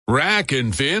Rack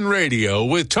and Fin Radio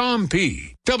with Tom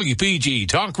P. WPG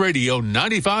Talk Radio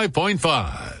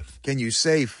 95.5. Can you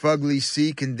say fugly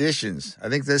sea conditions? I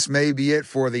think this may be it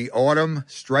for the autumn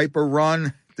striper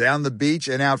run down the beach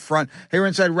and out front. Here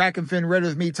inside Rack and Fin Radio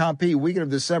with me, Tom P. Weekend of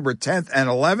December 10th and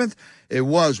 11th. It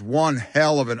was one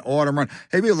hell of an autumn run.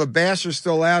 Hey, the bass are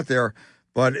still out there,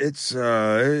 but it's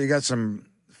you got some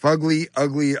fugly,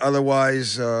 ugly,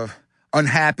 otherwise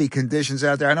unhappy conditions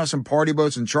out there. I know some party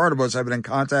boats and charter boats I've been in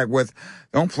contact with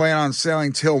don't plan on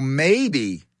sailing till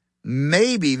maybe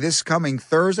this coming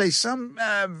Thursday. Some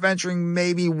venturing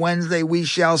maybe Wednesday. We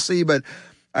shall see, but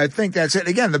I think that's it.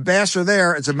 Again, the bass are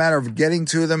there. It's a matter of getting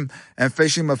to them and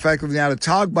fishing them effectively. Now, the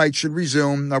tog bite should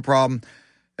resume, no problem.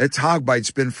 The tog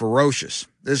bite's been ferocious.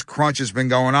 This crunch has been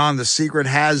going on. The secret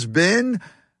has been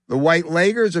the white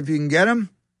Lagers, if you can get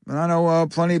them. And I know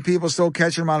plenty of people still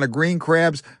catching them on the green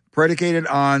crabs, predicated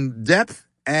on depth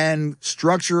and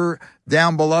structure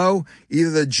down below, either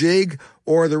the jig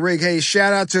or the rig. Hey,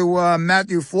 shout out to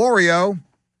Matthew Florio.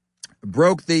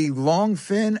 Broke the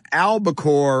longfin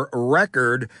albacore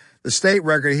record, the state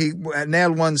record. He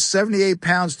nailed one 78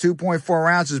 pounds, 2.4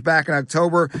 ounces back in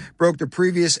October. Broke the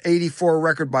previous 84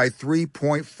 record by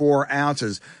 3.4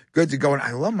 ounces. Good to go. And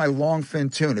I love my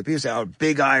longfin tuna. People say, oh,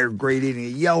 big eye are great eating,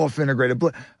 a yellowfin are great.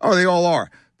 Oh, they all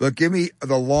are. But give me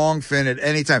the longfin at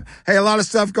any time. Hey, a lot of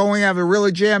stuff going on. I have a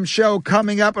really jammed show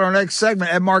coming up in our next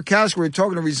segment. Ed Markowski, we're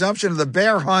talking the resumption of the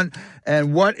bear hunt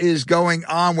and what is going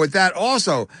on with that.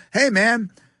 Also, hey, man,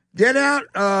 get out,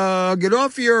 get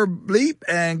off your bleep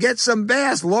and get some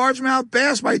bass. Largemouth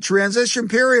bass by transition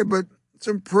period, but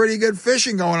some pretty good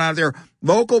fishing going on there.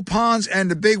 Local ponds and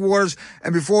the big waters.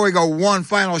 And before we go, one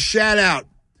final shout out.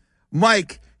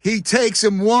 Mike, he takes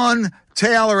him one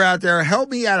Taylor out there. Help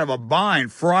me out of a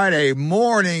bind Friday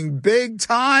morning. Big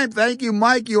time. Thank you,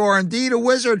 Mike. You are indeed a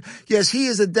wizard. Yes, he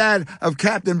is the dad of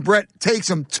Captain Brett. Takes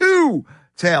him to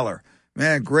Taylor.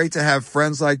 Man, great to have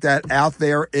friends like that out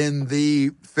there in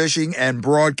the fishing and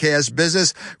broadcast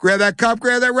business. Grab that cup,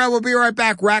 grab that rub. We'll be right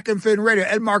back. Rack and Fin Radio.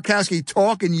 Ed Markowski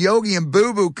talking Yogi and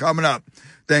Boo Boo coming up.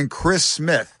 Then Chris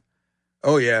Smith.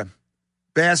 Oh, yeah.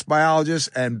 Bass biologist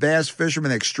and bass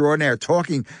fisherman extraordinaire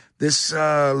talking this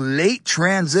late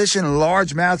transition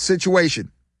largemouth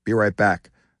situation. Be right back.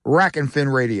 Rack and Fin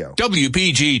Radio.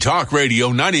 WPG Talk Radio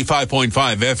 95.5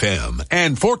 FM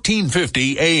and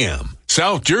 1450 AM.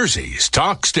 South Jersey's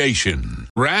talk station.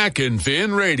 Rack and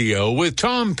Fin Radio with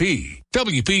Tom P.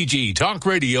 WPG Talk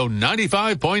Radio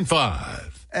 95.5.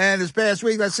 And this past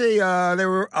week, let's see, they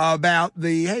were about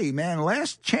the, hey, man,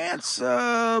 last chance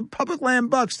public land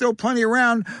bucks. Still plenty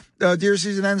around. Deer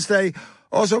season ends today.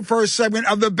 Also, first segment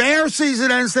of the bear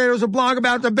season ends today. There was a blog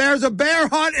about the bears. The bear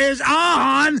hunt is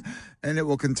on. And it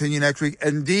will continue next week.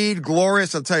 Indeed,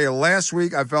 glorious. I'll tell you, last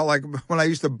week, I felt like when I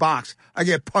used to box, I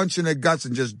get punched in the guts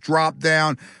and just drop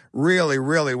down. Really,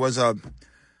 really was again,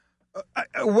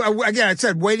 I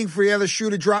said, waiting for the other shoe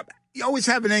to drop. You always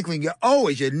have an inkling. You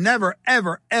never,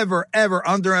 ever, ever, ever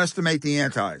underestimate the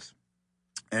antis.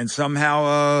 And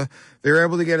somehow they were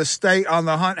able to get a stay on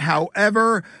the hunt.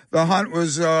 However, the hunt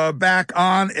was back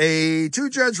on a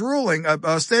two-judge ruling.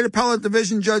 State Appellate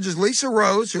Division judges Lisa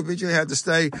Rose, who originally had to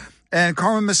stay, and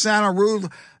Carmen Massano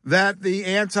ruled that the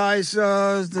antis,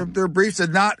 their briefs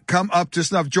did not come up to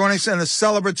snuff. Joining us in a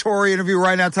celebratory interview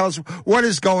right now, tell us what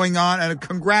is going on. And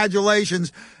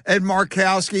congratulations, Ed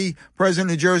Markowski,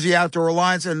 President of New Jersey Outdoor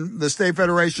Alliance and the State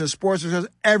Federation of Sports,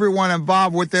 everyone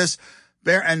involved with this.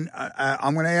 There, and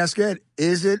I'm going to ask Ed,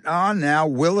 is it on now?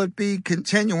 Will it be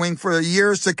continuing for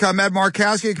years to come? Ed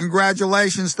Markowski,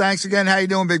 congratulations. Thanks again. How you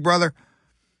doing, big brother?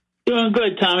 Doing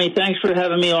good, Tommy. Thanks for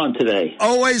having me on today.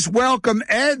 Always welcome,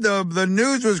 Ed. The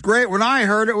news was great. When I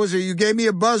heard it, you gave me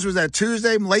a buzz. Was that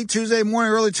Tuesday, late Tuesday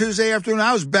morning, early Tuesday afternoon?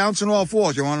 I was bouncing off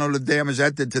walls. You want to know the damage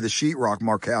that did to the sheetrock,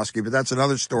 Markowski, but that's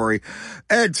another story.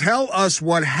 Ed, tell us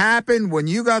what happened when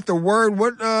you got the word.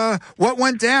 What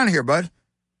went down here, bud?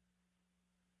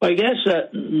 Well, I guess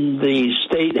the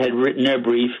state had written their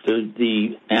brief,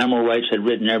 the animal rights had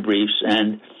written their briefs,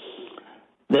 and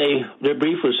their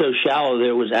brief was so shallow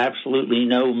there was absolutely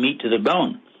no meat to the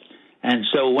bone. And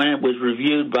so when it was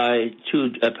reviewed by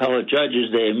two appellate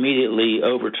judges, they immediately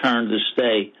overturned the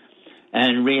stay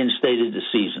and reinstated the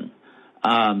season.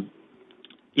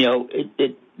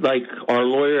 Like our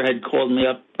lawyer had called me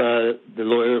up, the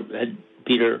lawyer had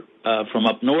Peter from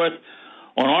up north,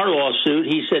 on our lawsuit,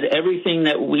 he said everything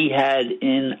that we had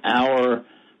in our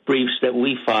briefs that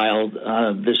we filed,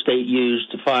 the state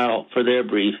used to file for their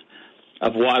brief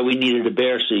of why we needed a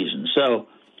bear season. So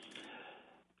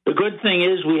the good thing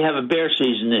is we have a bear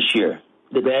season this year.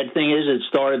 The bad thing is it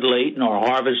started late, and our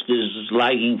harvest is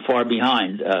lagging far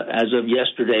behind. As of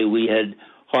yesterday, we had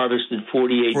harvested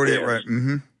 48 bears. Right.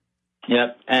 Mm-hmm.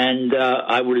 Yep, and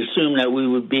I would assume that we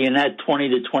would be in that 20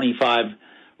 to 25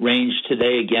 range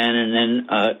today again, and then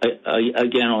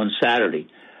again on Saturday.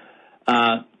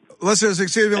 Listeners,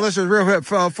 real quick,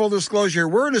 full disclosure,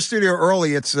 we're in the studio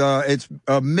early. It's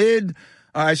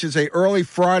early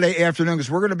Friday afternoon,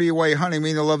 because we're going to be away hunting,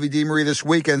 me and the lovely Dee Marie, this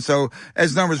weekend. So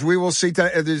as numbers, we will see.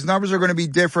 These numbers are going to be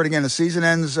different. Again, the season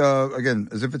ends, again,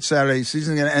 as if it's Saturday.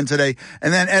 Season's going to end today.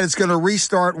 And then, Ed, it's going to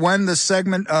restart when the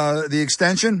segment, the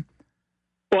extension?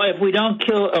 Well, if we don't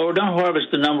kill or don't harvest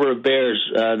the number of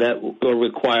bears that are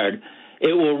required,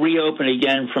 it will reopen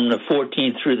again from the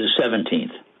 14th through the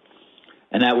 17th.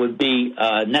 And that would be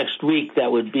next week.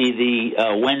 That would be the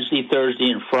Wednesday,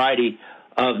 Thursday, and Friday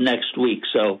of next week.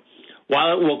 So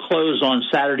while it will close on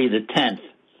Saturday the 10th,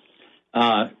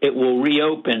 it will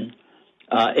reopen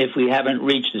if we haven't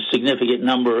reached a significant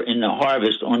number in the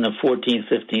harvest on the 14th,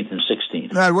 15th, and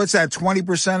 16th. Now, what's that,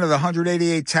 20% of the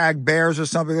 188 tagged bears or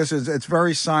something? It's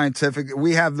very scientific.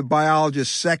 We have the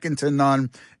biologists second to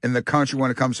none in the country when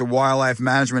it comes to wildlife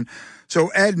management. So,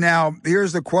 Ed, now,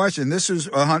 here's the question. This is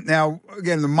a hunt. Now,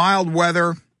 again, the mild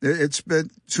weather, it's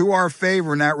been to our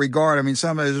favor in that regard. I mean,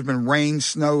 there's been rain,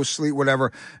 snow, sleet,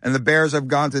 whatever, and the bears have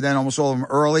gone to den, almost all of them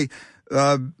early.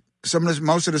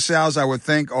 Most of the sows, I would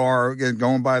think, are, again,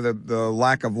 going by the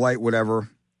lack of light, whatever.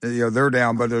 They're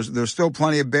down, but there's still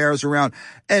plenty of bears around.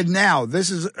 And now,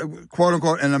 this is, quote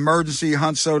unquote, an emergency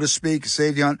hunt, so to speak,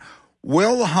 safety hunt.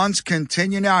 Will hunts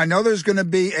continue now? I know there's going to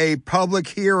be a public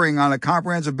hearing on a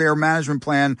comprehensive bear management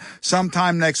plan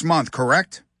sometime next month,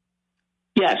 correct?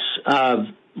 Yes.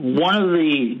 One of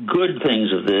the good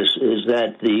things of this is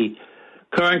that the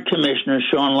current commissioner,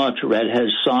 Sean LaTourette,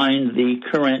 has signed the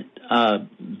current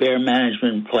bear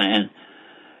management plan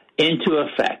into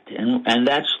effect, and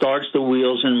that starts the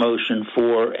wheels in motion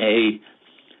for a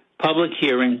public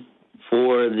hearing,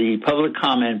 for the public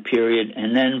comment period,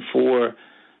 and then for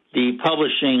the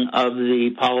publishing of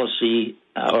the policy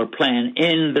or plan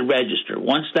in the register.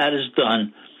 Once that is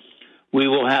done, we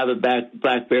will have a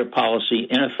black bear policy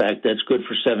in effect that's good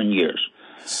for 7 years.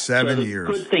 7 years.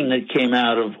 The good thing that came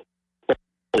out of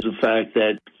all the fact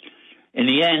that in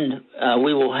the end,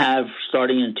 we will have,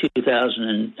 starting in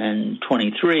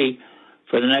 2023,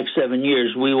 for the next 7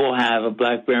 years, we will have a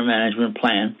black bear management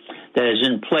plan that is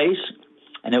in place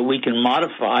and that we can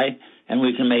modify and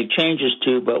we can make changes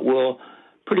to, but will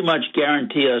pretty much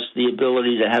guarantee us the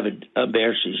ability to have a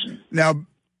bear season. Now,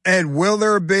 Ed, will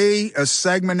there be a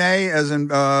segment A, as in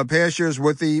past years,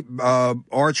 with the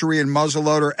archery and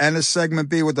muzzleloader, and a segment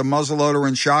B with the muzzleloader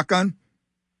and shotgun?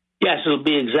 Yes, it'll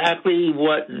be exactly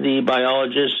what the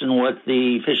biologists and what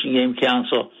the Fish and Game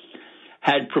Council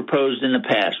had proposed in the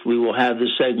past. We will have the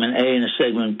segment A and the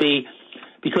segment B,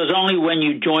 because only when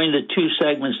you join the two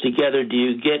segments together do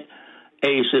you get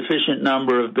a sufficient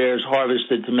number of bears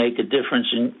harvested to make a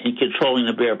difference in controlling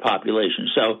the bear population.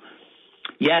 So,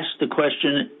 yes,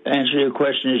 answer to your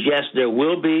question is yes, there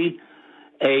will be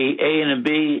a and a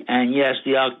B, and yes,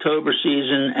 the October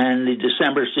season and the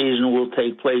December season will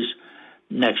take place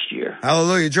next year.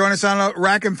 Hallelujah. Join us on a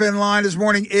Rack and Fin line this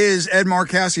morning is Ed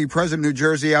Markowski, President of New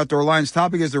Jersey Outdoor Alliance.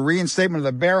 Topic is the reinstatement of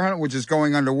the bear hunt, which is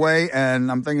going underway, and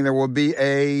I'm thinking there will be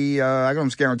I can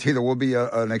guarantee there will be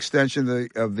an extension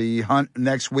of the hunt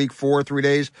next week for 3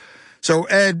 days. So,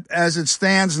 Ed, as it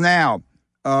stands now,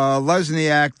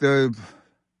 Lesniak, the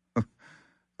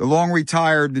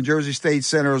long-retired New Jersey State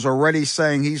Senator, is already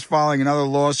saying he's filing another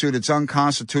lawsuit. It's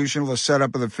unconstitutional, the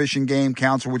setup of the Fish and Game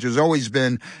Council, which has always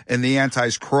been in the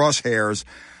anti's crosshairs.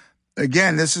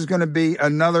 Again, this is going to be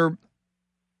another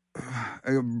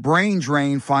brain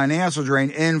drain, financial drain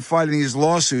in fighting these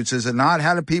lawsuits, is it not?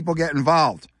 How do people get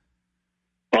involved?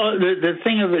 Well, the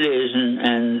thing of it is,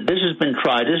 and this has been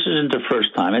tried, this isn't the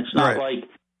first time. It's not like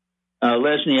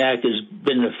Lesniak has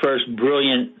been the first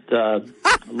brilliant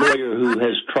lawyer who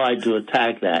has tried to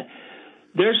attack that.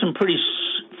 There's some pretty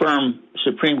firm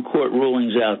Supreme Court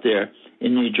rulings out there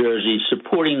in New Jersey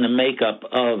supporting the makeup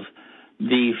of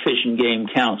the Fish and Game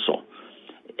Council.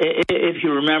 If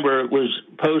you remember, it was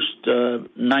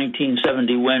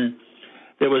post-1970 when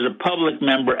there was a public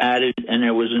member added and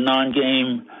there was a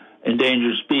non-game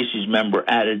endangered species member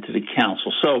added to the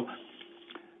council. So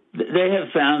they have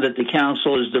found that the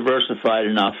council is diversified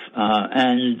enough,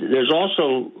 and there's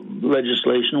also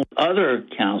legislation with other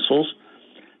councils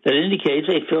that indicates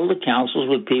they fill the councils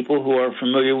with people who are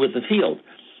familiar with the field.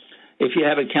 If you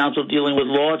have a council dealing with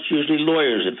law, it's usually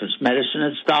lawyers. If it's medicine,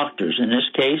 it's doctors. In this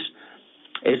case,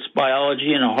 it's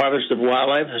biology and a harvest of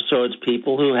wildlife, so it's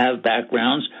people who have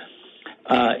backgrounds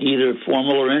either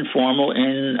formal or informal,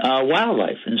 in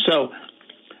wildlife. And so,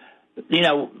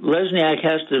 Lesniak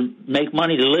has to make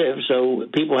money to live, so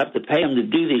people have to pay him to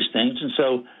do these things. And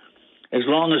so as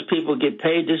long as people get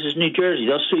paid, this is New Jersey.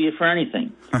 They'll sue you for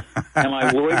anything. Am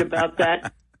I worried about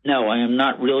that? No, I am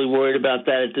not really worried about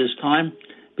that at this time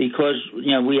because,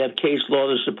 we have case law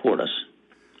to support us.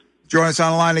 Join us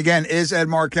on the line again is Ed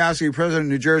Markowski, president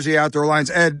of New Jersey Outdoor Alliance.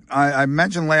 Ed, I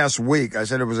mentioned last week, I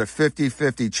said it was a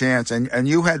 50-50 chance, and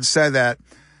you had said that.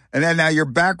 And then now your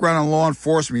background in law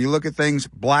enforcement, you look at things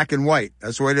black and white.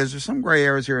 That's the way it is. There's some gray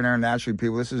areas here and there naturally,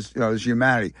 people. This is, this is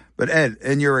humanity. But Ed,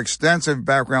 in your extensive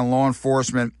background in law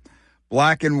enforcement,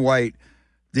 black and white,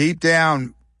 deep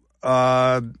down,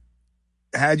 had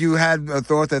you had a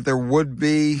thought that there would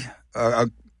be a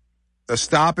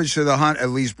stoppage to the hunt, at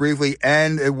least briefly,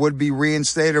 and it would be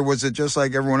reinstated, or was it just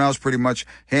like everyone else, pretty much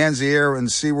hands the air and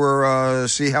see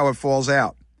how it falls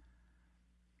out?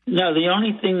 No, the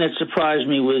only thing that surprised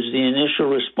me was the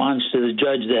initial response to the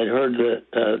judge that heard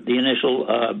the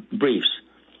initial briefs.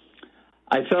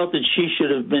 I felt that she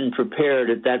should have been prepared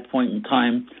at that point in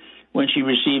time when she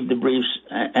received the briefs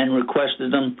and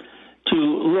requested them to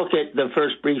look at the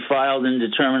first brief filed and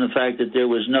determine the fact that there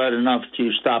was not enough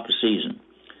to stop a season.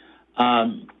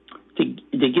 To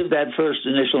give that first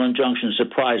initial injunction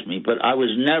surprised me, but I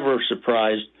was never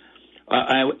surprised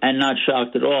and not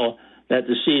shocked at all that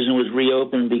the season was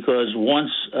reopened because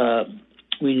once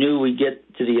we knew we'd get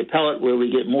to the appellate where we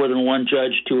get more than one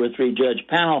judge, 2 or 3 judge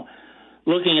panel,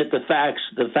 looking at the facts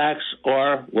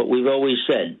are what we've always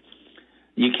said.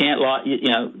 You can't lie,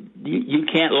 you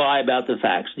can't lie about the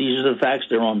facts. These are the facts.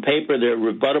 They're on paper. They're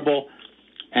rebuttable.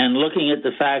 And looking at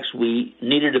the facts, we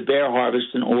needed a bear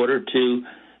harvest in order to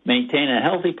maintain a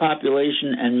healthy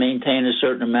population and maintain a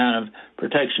certain amount of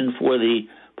protection for the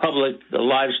public, the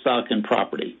livestock, and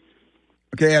property.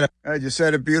 Okay, Ed, you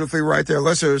said it beautifully right there.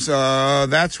 Listeners,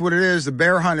 that's what it is. The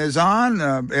bear hunt is on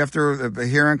after the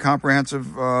hearing, public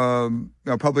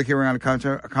hearing on a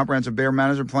comprehensive bear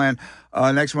management plan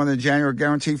next month in January,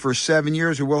 guaranteed for 7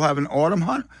 years. We will have an autumn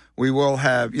hunt. We will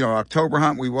have, October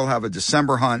hunt. We will have a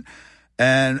December hunt.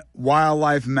 And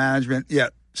wildlife management,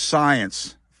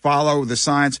 science. Follow the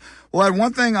science. Well, Ed,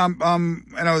 one thing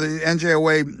the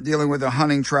NJOA dealing with the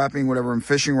hunting, trapping, whatever, and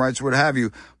fishing rights, what have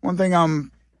you. One thing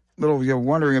I'm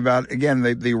wondering about, again,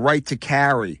 the right to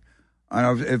carry. I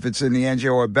don't know if it's in the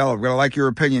NJOA bill, but I like your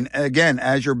opinion. Again,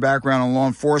 as your background in law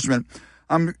enforcement,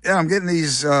 I'm getting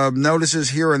these notices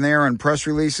here and there and press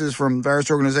releases from various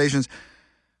organizations.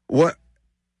 What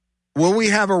will we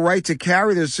have a right to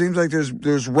carry? There seems like there's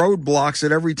roadblocks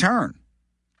at every turn.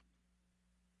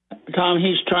 Tom,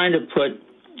 he's trying to put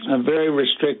a very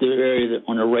restrictive area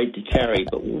on a right to carry.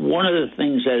 But one of the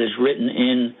things that is written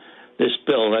in this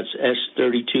bill, that's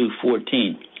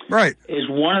S-3214, right, is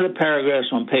one of the paragraphs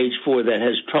on page 4 that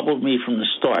has troubled me from the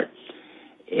start.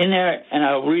 In there, and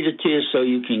I'll read it to you so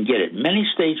you can get it. Many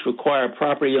states require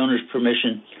property owners'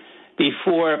 permission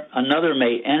before another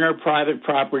may enter private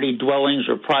property, dwellings,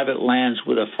 or private lands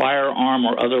with a firearm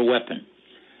or other weapon.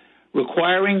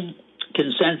 Requiring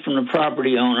consent from the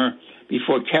property owner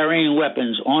before carrying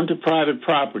weapons onto private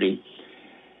property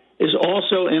is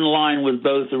also in line with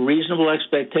both the reasonable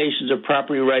expectations of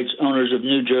property rights owners of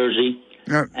New Jersey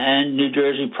and New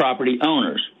Jersey property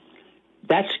owners.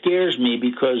 That scares me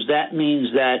because that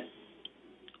means that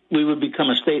we would become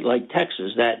a state like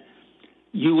Texas, that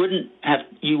you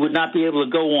would not be able to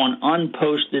go on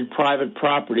unposted private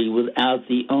property without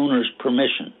the owner's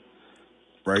permission.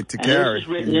 Right to carry. This is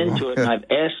written into it, and I've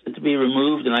asked it to be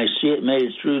removed, and I see it made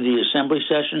it through the assembly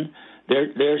session,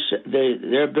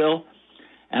 their bill,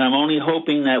 and I'm only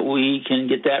hoping that we can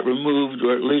get that removed,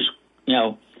 or at least,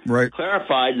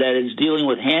 clarified that it's dealing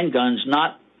with handguns,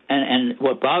 not. And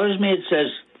what bothers me, it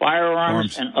says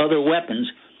firearms and other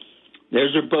weapons.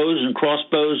 There's their bows and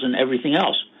crossbows and everything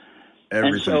else.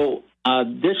 And so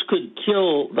this could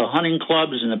kill the hunting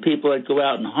clubs and the people that go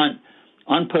out and hunt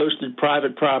unposted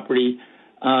private property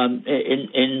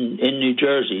in New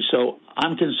Jersey. So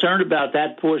I'm concerned about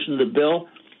that portion of the bill.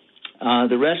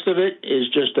 The rest of it is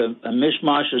just a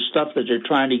mishmash of stuff that they're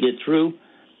trying to get through.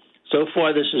 So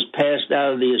far, this has passed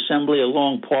out of the assembly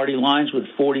along party lines with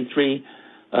 43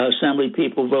 assembly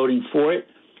people voting for it.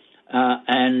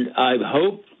 And I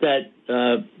hope that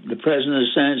the president of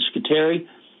the Senate, Scuteri,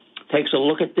 takes a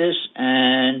look at this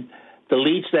and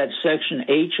deletes that section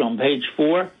H on page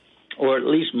 4, or at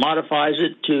least modifies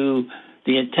it to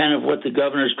the intent of what the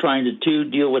governor is trying to do,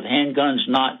 deal with handguns,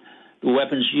 not the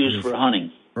weapons used for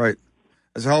hunting. Right.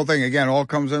 That's the whole thing. Again, all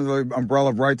comes under the umbrella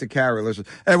of right to carry. Listen,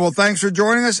 hey, well, thanks for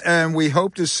joining us, and we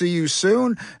hope to see you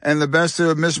soon. And the best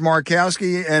to Miss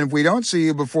Markowski. And if we don't see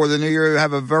you before the new year,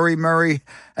 have a very merry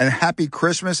and happy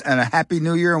Christmas and a happy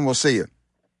New Year, and we'll see you.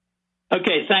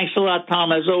 Okay, thanks a lot,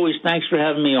 Tom. As always, thanks for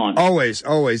having me on. Always,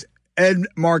 always. Ed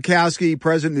Markowski,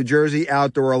 President, New Jersey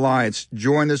Outdoor Alliance.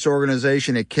 Join this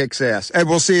organization. It kicks ass. Ed,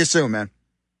 we'll see you soon, man.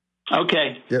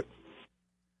 Okay. Yep.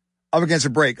 Up against a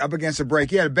break.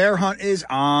 Yeah, the bear hunt is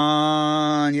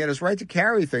on. Yeah, this right to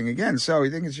carry thing again. So you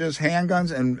think it's just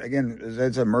handguns? And again, as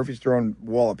Ed said, Murphy's throwing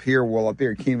wall up here. You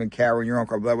can't even carry your own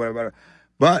car, blah, blah, blah.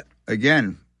 But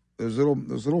again, those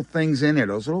little things in there,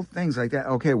 those little things like that.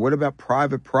 Okay, what about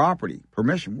private property?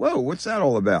 Permission. Whoa, what's that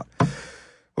all about?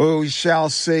 We shall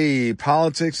see.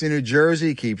 Politics in New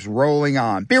Jersey keeps rolling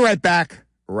on. Be right back.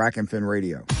 Rack and Fin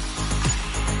Radio.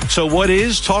 So what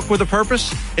is Talk with a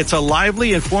Purpose? It's a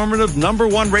lively, informative,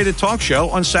 #1 rated talk show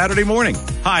on Saturday morning.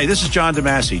 Hi, this is John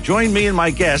DeMasi. Join me and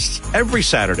my guests every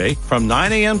Saturday from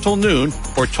 9 a.m. till noon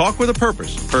for Talk with a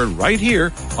Purpose, heard right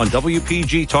here on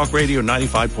WPG Talk Radio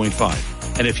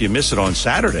 95.5. And if you miss it on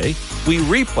Saturday, we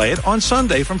replay it on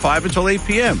Sunday from 5 until 8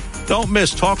 p.m. Don't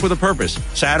miss Talk with a Purpose,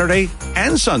 Saturday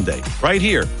and Sunday, right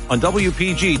here on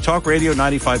WPG Talk Radio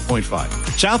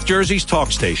 95.5, South Jersey's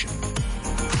talk station.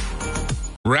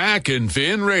 Rack and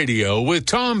Fin Radio with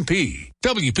Tom P.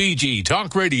 WPG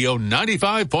Talk Radio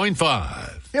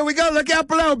 95.5. Here we go. Look out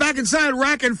below. Back inside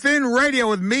Rack and Fin Radio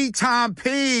with me, Tom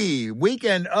P.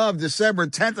 Weekend of December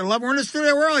 10th and 11th. We're in the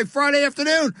studio early, Friday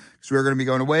afternoon. So we're going to be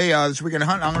going away this weekend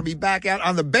hunt. I'm going to be back out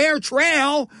on the Bear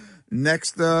Trail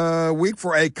next week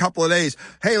for a couple of days.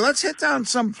 Hey, let's hit down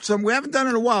some we haven't done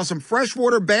in a while, some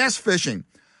freshwater bass fishing.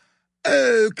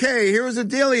 Okay, here's the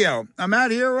dealio. I'm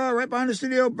out here right behind the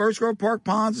studio, Birch Grove Park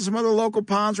Ponds and some other local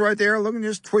ponds right there, looking,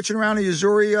 just twitching around the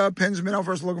Uzuri Pins Minnow.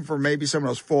 First looking for maybe some of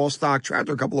those fall stock trout.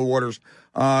 There are a couple of waters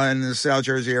in the South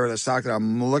Jersey area, the stock that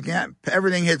I'm looking at.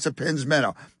 Everything hits a Pins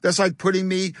Minnow. That's like putting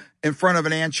me in front of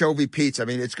an anchovy pizza. I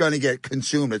mean, it's going to get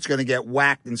consumed. It's going to get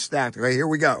whacked and stacked. Okay, here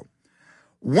we go.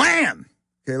 Wham!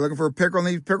 Okay, looking for a pickerel.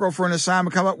 Need pickerel for an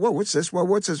assignment. Come up. Whoa, what's this? Whoa,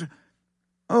 what's this?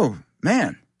 Oh,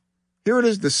 man. Here it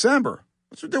is, December.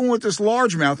 What's we're doing with this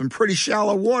largemouth in pretty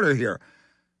shallow water here?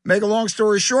 Make a long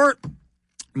story short,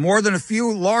 more than a few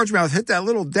largemouth hit that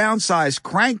little downsized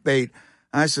crankbait.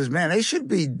 I says, man, they should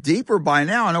be deeper by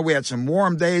now. I know we had some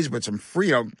warm days, but some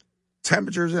free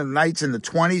temperatures and nights in the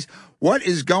 20s. What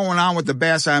is going on with the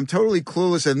bass? I'm totally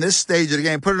clueless in this stage of the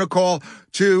game. Put in a call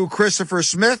to Christopher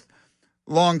Smith,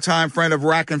 longtime friend of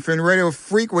Rack and Fin Radio,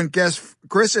 frequent guest.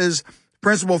 Chris is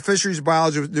Principal Fisheries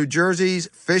Biologist with New Jersey's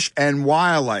Fish and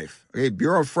Wildlife. Okay,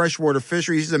 Bureau of Freshwater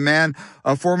Fisheries. He's the man,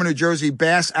 a former New Jersey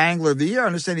Bass Angler of the Year. I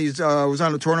understand he was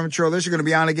on the tournament show this year, going to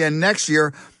be on again next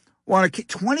year.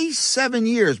 27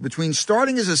 years between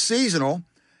starting as a seasonal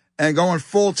and going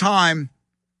full-time.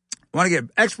 Want to get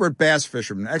expert bass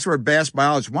fisherman, expert bass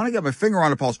biologist. Want to get my finger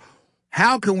on the pulse.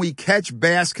 How can we catch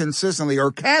bass consistently,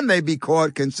 or can they be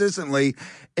caught consistently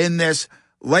in this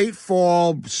late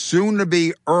fall, soon to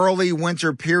be early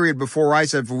winter period before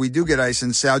ice, if we do get ice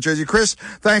in South Jersey? Chris,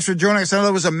 thanks for joining us. I know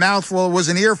it was a mouthful, it was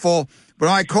an earful, but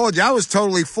when I called you, I was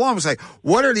totally flummoxed. I was like,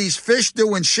 what are these fish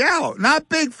doing shallow? Not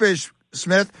big fish,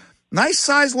 Smith. Nice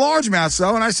sized largemouth,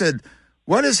 though. And I said,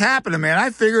 what is happening, man?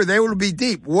 I figured they would be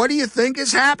deep. What do you think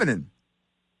is happening?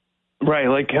 Right.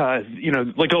 Like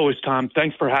always, Tom,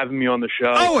 thanks for having me on the show.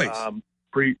 Always.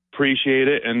 Appreciate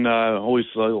it, and always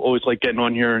like getting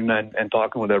on here and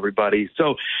talking with everybody.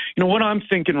 So, what I'm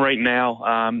thinking right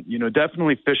now,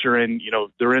 definitely fish are in,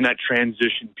 they're in that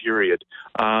transition period.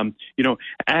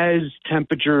 As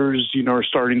temperatures, are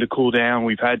starting to cool down,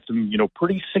 we've had some,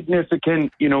 pretty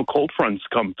significant, cold fronts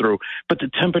come through, but the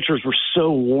temperatures were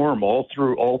so warm all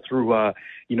through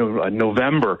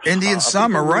November. Indian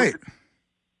summer, right?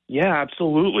 Yeah,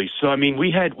 absolutely. So, I mean,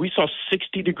 we saw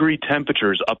 60-degree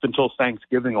temperatures up until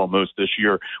Thanksgiving almost this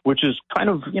year, which is kind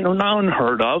of, not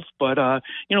unheard of, but, a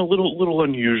little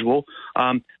unusual.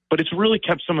 But it's really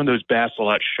kept some of those bass a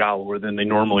lot shallower than they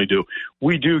normally do.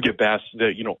 We do get bass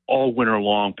that, all winter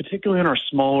long, particularly in our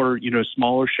smaller,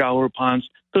 shallower ponds.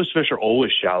 Those fish are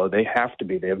always shallow. They have to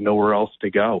be. They have nowhere else to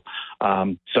go.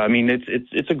 So, I mean,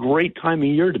 it's a great time of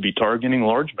year to be targeting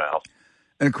largemouth.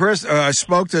 And Chris, I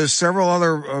spoke to several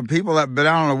other people that have been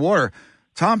out on the water.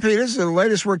 Tom P., this is the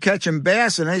latest we're catching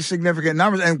bass in any significant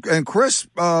numbers. And Chris,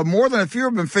 more than a few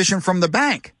have been fishing from the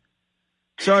bank.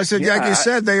 So I said, like you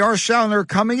said, they are shallow and they're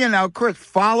coming in. Now, Chris,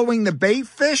 following the bait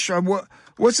fish?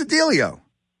 What's the dealio?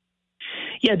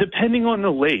 Yeah, depending on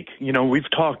the lake. We've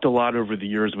talked a lot over the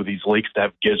years with these lakes that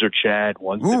have gizzard shad,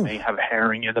 ones that may have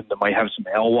herring in them, that might have some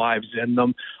alewives in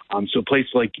them. So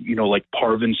places like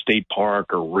Parvin State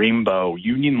Park or Rainbow,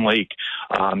 Union Lake,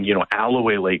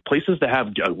 Alloway Lake, places that have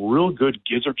a real good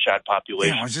gizzard shad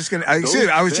population. Yeah, I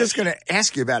was just gonna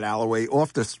ask you about Alloway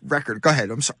off the record. Go ahead.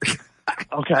 I'm sorry.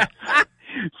 Okay.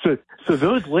 So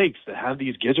those lakes that have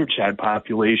these gizzard shad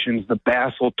populations, the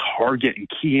bass will target and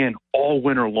key in all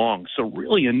winter long. So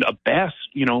really, a bass,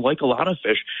 like a lot of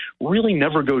fish, really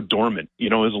never go dormant.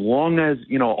 As long as,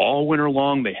 all winter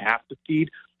long they have to feed.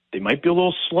 They might be a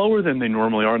little slower than they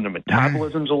normally are, and their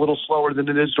metabolism's a little slower than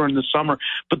it is during the summer,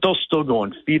 but they'll still go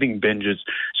on feeding binges.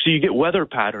 So you get weather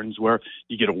patterns where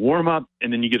you get a warm-up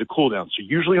and then you get a cool-down. So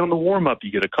usually on the warm-up,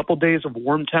 you get a couple days of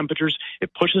warm temperatures.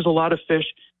 It pushes a lot of fish,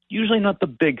 usually not the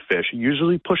big fish. It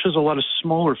usually pushes a lot of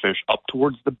smaller fish up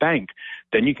towards the bank.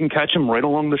 Then you can catch them right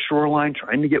along the shoreline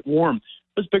trying to get warm.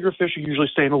 Those bigger fish are usually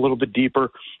staying a little bit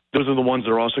deeper. Those are the ones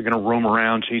that are also going to roam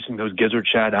around chasing those gizzard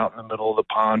shad out in the middle of the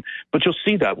pond. But you'll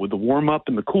see that with the warm up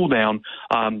and the cool down,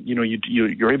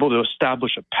 you're able to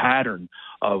establish a pattern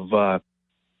of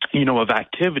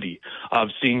activity, of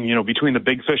seeing, between the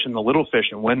big fish and the little fish,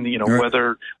 and when,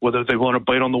 whether they want to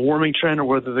bite on the warming trend or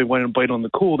whether they want to bite on the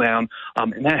cool down.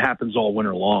 And that happens all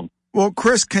winter long. Well,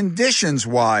 Chris, conditions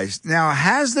wise, now,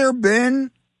 has there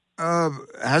been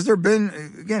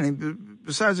again,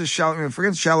 besides the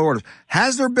forget the shallow waters,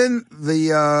 has there been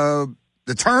the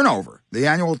turnover, the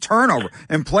annual turnover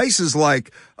in places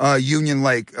like Union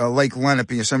Lake, Lake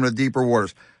Lenape, and some of the deeper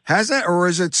waters? Has that, or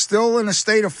is it still in a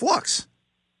state of flux?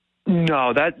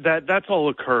 No, that's all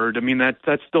occurred. I mean, that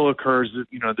still occurs,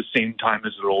 the same time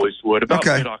as it always would. About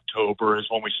mid-October is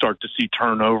when we start to see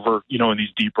turnover, in these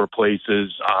deeper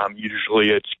places. Usually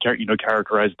it's,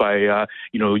 characterized by,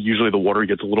 usually the water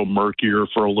gets a little murkier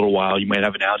for a little while. You might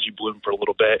have an algae bloom for a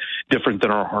little bit, different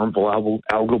than our harmful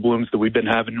algal blooms that we've been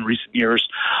having in recent years.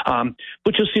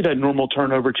 But you'll see that normal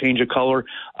turnover, change of color,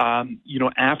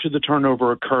 after the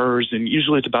turnover occurs, and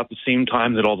usually it's about the same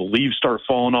time that all the leaves start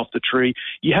falling off the tree.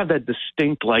 You have that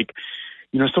distinct,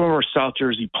 some of our South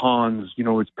Jersey ponds,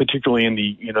 it's particularly in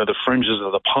the fringes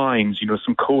of the pines,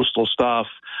 some coastal stuff,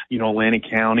 Atlantic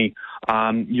County.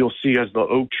 You'll see as the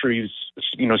oak trees,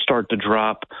 start to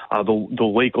drop, the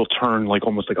lake will turn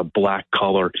almost like a black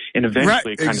color, and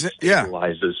eventually it kind of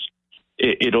stabilizes.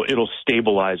 It'll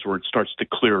stabilize where it starts to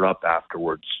clear up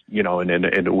afterwards, and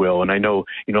it will. And I know,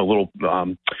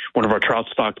 one of our trout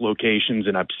stock locations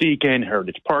in Absecon,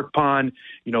 Heritage Park Pond,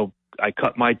 I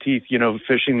cut my teeth,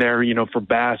 fishing there, for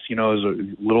bass, as a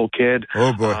little kid.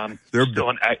 Oh boy, they're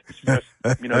still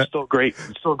still great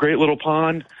little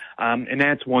pond. And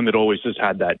that's one that always has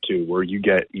had that too, where you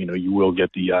get, you will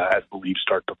get as the leaves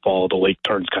start to fall, the lake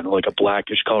turns kind of like a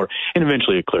blackish color, and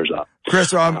eventually it clears up.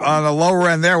 Chris, on the lower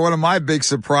end there, one of my big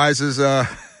surprises, we call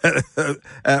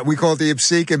it the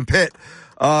Absecon Pit.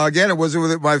 Again, it was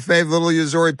with my favorite little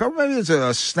Uzuri, maybe it's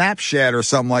a snap shad or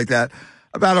something like that.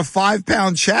 About a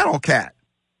 5-pound channel cat.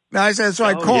 Now I said, so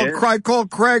I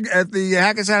called Craig at the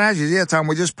Hackensack Hatcheries. Yeah, Tom,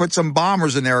 we just put some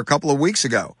bombers in there a couple of weeks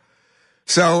ago.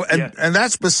 So, and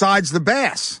that's besides the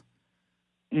bass.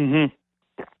 Mm-hmm.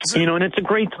 And it's a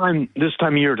great time this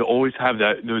time of year to always have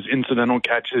those incidental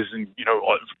catches and,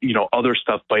 other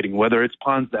stuff biting, whether it's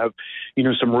ponds that have,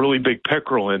 some really big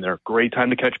pickerel in there. Great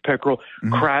time to catch pickerel.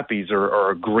 Mm-hmm. Crappies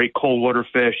are a great cold water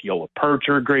fish. Yellow perch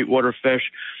are a great water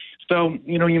fish. So,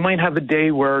 you might have a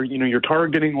day where, you're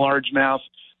targeting largemouth.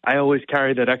 I always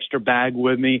carry that extra bag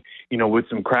with me, with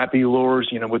some crappie lures,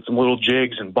 with some little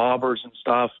jigs and bobbers and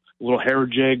stuff, little hair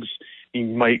jigs. You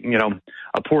might,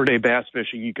 a poor day bass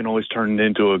fishing, you can always turn it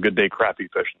into a good day crappie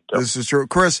fishing. So. This is true.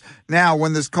 Chris, now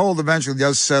when this cold eventually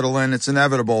does settle in, it's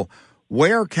inevitable.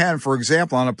 Where can, for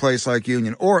example, on a place like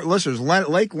Union, or listeners,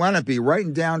 Lake Lenape, right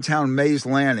in downtown Mays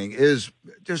Landing, is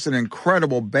just an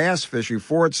incredible bass fishing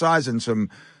for its size and some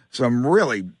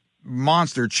really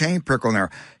monster chain pickerel in there.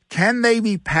 Can they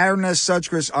be patterned as such,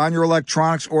 Chris, on your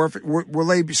electronics, or will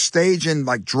they be staged in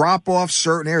drop off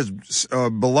certain areas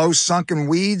below sunken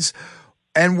weeds,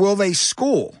 and will they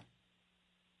school?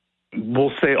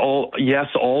 We'll say all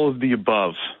of the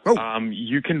above. Oh.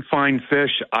 You can find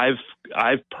fish.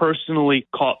 I've personally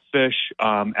caught fish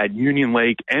at Union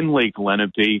Lake and Lake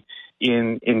Lenape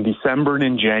in December and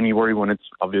in January when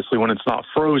it's not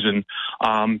frozen,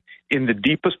 in the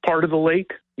deepest part of the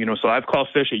lake. So I've caught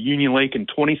fish at Union Lake in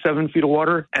 27 feet of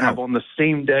water, and on the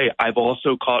same day, I've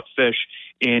also caught fish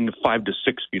in 5 to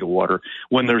 6 feet of water.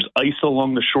 When there's ice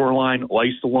along the shoreline,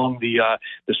 ice along the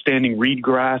standing reed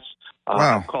grass,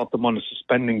 I've caught them on a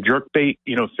suspending jerkbait,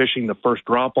 fishing the first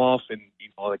drop off and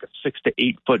like a 6 to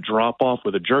 8 foot drop off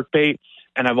with a jerkbait.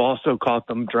 and I've also caught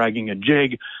them dragging a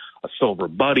jig, a silver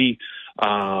buddy,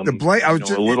 the blade. I was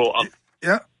just, a little.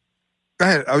 Yeah. Go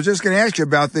ahead. I was just going to ask you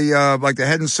about the like the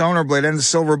head and sonar blade and the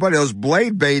silver buddy. Those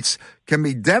blade baits can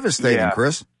be devastating,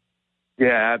 Chris.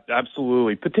 Yeah,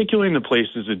 absolutely. Particularly in the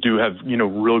places that do have,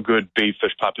 real good bait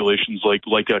fish populations like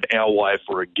an alewife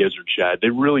or a gizzard shad.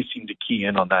 They really seem to key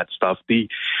in on that stuff. The,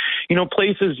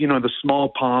 places, the small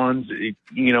ponds,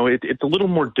 it's a little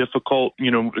more difficult,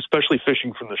 especially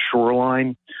fishing from the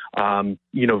shoreline,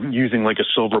 using like a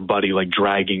silver buddy, like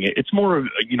dragging it. It's more of,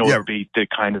 a bait that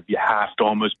kind of you have to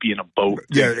almost be in a boat.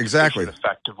 Yeah, exactly.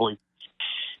 Effectively.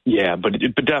 Yeah, but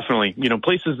definitely,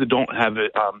 places that don't have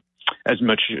it, as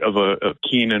much of a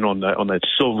keen in on that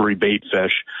silvery bait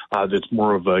fish, that's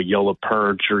more of a yellow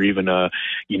perch or even a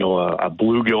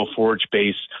bluegill forage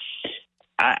base.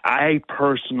 I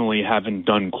personally haven't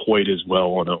done quite as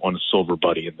well on a silver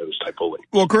buddy in those type of lakes.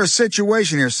 Well, Chris,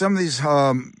 situation here. Some of these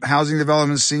housing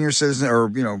developments, senior citizen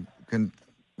or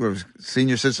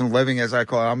senior citizen living, as I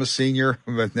call it. I'm a senior,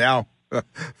 but now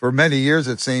for many years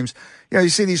it seems. You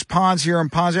see these ponds here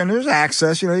and ponds there, and there's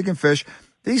access. You can fish.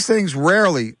 These things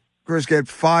rarely, Chris, get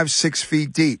 5-6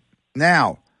 feet deep.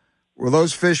 Now, will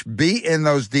those fish be in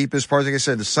those deepest parts? Like I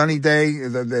said, the sunny day,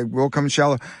 they will come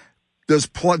shallow.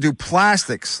 Do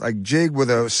plastics, like jig with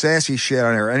a sassy shad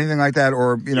on there, anything like that,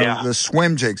 or, the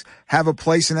swim jigs, have a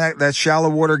place in that shallow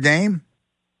water game?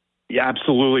 Yeah,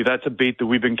 absolutely. That's a bait that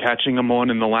we've been catching them on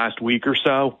in the last week or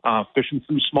so, fishing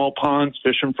from small ponds,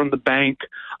 fishing from the bank.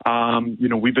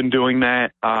 We've been doing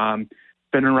that.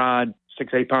 Spinning rod,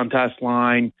 6-8 pound test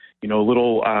line, a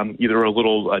little, either a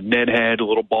little Ned head, a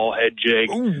little ball head jig,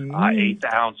 1/8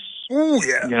 ounce, a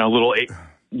little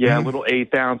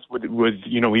 1/8 ounce with,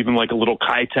 even like a little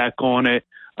Kitech on it,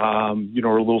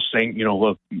 or a little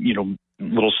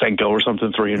little Senko or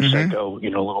something, 3-inch Senko, a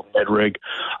little Ned rig,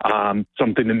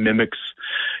 something that mimics,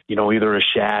 either a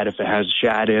shad if it has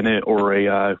shad in it or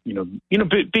a,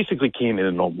 basically keen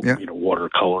in on,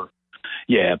 watercolor.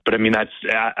 Yeah, but I mean, that's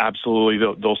absolutely,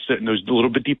 they'll sit in those little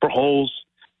bit deeper holes.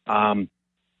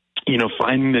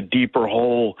 Finding the deeper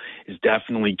hole is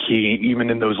definitely key,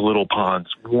 even in those little ponds.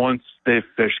 Once the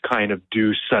fish kind of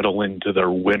do settle into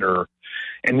their winter,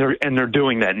 and they're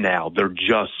doing that now.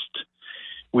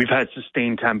 We've had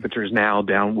sustained temperatures now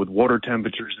down with water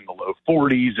temperatures in the low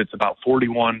 40s. It's about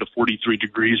 41 to 43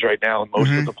 degrees right now in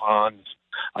most of the ponds.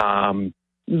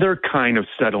 They're kind of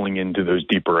settling into those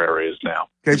deeper areas now.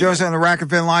 Okay, Joseph, on the Rack and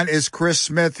Fin line is Chris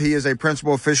Smith. He is a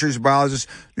principal fisheries biologist,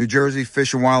 New Jersey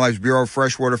Fish and Wildlife Bureau of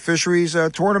Freshwater Fisheries,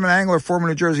 tournament angler, former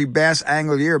New Jersey Bass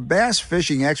Angler of the Year, bass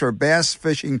fishing expert, bass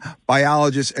fishing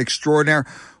biologist extraordinaire.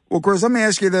 Well, Chris, let me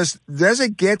ask you this. Does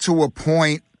it get to a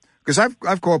point, because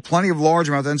I've caught plenty of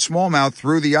largemouth and smallmouth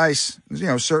through the ice,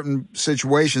 certain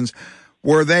situations,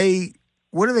 where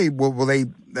will they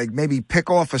like maybe pick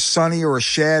off a sunny or a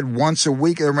shad once a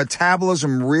week? Their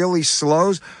metabolism really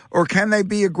slows, or can they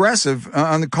be aggressive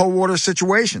on the cold water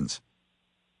situations?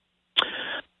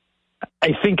 I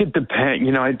think it depends.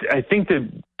 I think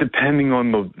that depending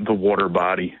on the water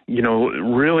body,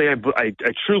 really, I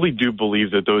truly do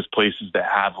believe that those places that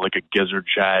have like a gizzard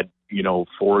shad,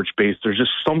 forage base, there's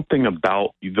just something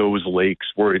about those lakes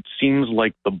where it seems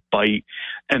like the bite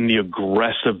and the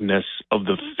aggressiveness of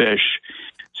the fish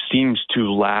seems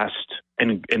to last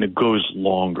and it goes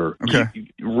longer. Okay.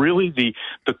 Really, the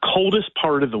coldest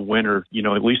part of the winter,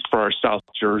 at least for our South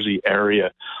Jersey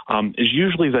area, is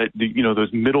usually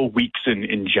those middle weeks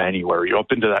in January,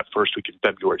 up into that first week in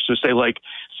February. So say like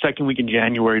second week in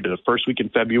January to the first week in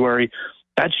February,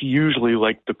 that's usually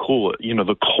like the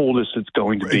coldest it's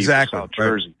going to be in South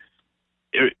Jersey.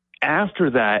 After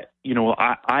that,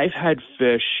 I've had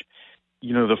fish,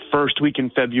 the first week in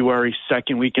February,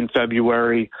 second week in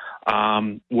February,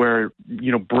 where,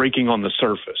 breaking on the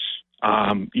surface,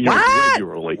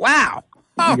 regularly. Wow.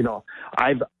 Oh.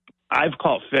 I've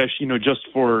caught fish, just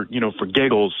for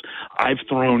giggles. I've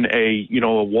thrown a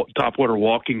topwater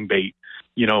walking bait,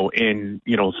 in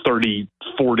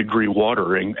 34 degree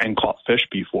water and caught fish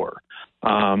before.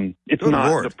 It's Good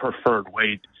not Lord. the preferred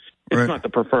way. It's not the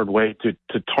preferred way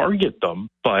to target them,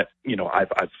 but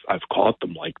I've caught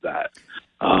them like that.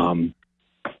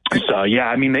 So yeah,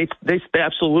 I mean they stay,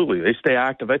 absolutely, they stay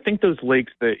active. I think those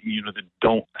lakes that that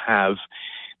don't have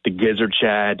the gizzard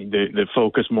shad, that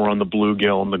focus more on the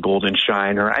bluegill and the golden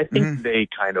shiner, I think they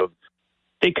kind of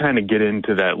get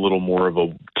into that little more of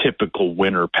a typical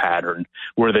winter pattern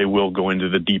where they will go into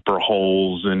the deeper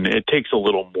holes, and it takes a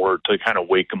little more to kind of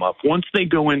wake them up. Once they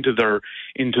go into their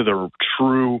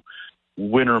true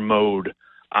winter mode,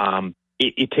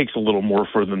 it takes a little more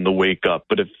for them to wake up.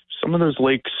 But if some of those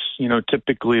lakes,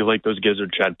 typically like those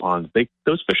gizzard shad ponds,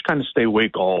 those fish kind of stay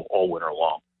awake all winter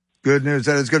long. Good news.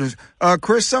 That is good news.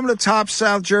 Chris, some of the top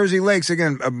South Jersey lakes,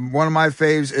 again, one of my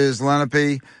faves is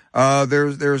Lenape.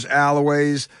 There's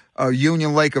Alloways,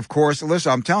 Union Lake, of course.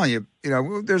 Listen, I'm telling you,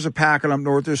 there's a packet up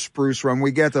north, there's Spruce Run.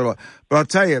 We get that. But I'll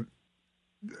tell you,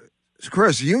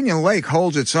 Chris, Union Lake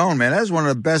holds its own, man. That is one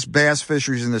of the best bass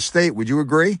fisheries in the state. Would you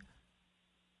agree?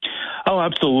 Oh,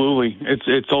 absolutely.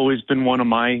 It's always been one of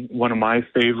my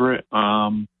favorite.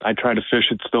 I try to fish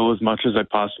it still as much as I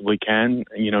possibly can.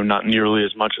 Not nearly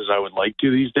as much as I would like to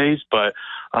these days, but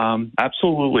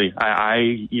absolutely.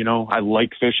 I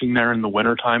like fishing there in the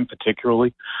wintertime,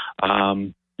 particularly.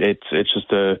 It's just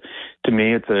to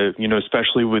me,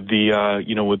 especially with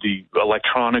the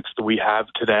electronics that we have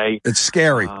today. It's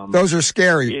scary. Those are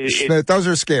scary. Smith, those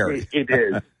are scary. It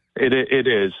is. It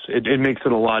is. It makes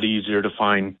it a lot easier to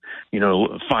find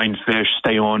fish,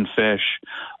 stay on fish,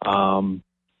 find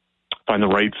the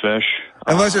right fish.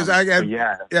 Unless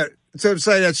so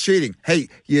say that's cheating. Hey,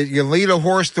 you lead a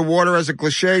horse to water, as a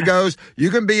cliche goes. You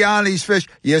can be on these fish.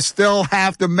 You still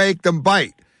have to make them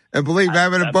bite. And believe me,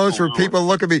 I'm in a boat where people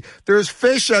look at me. There's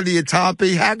fish under you,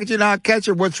 Tompy. How could you not catch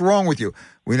it? What's wrong with you?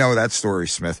 We know that story,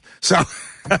 Smith. So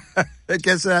it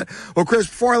gets that. Well, Chris,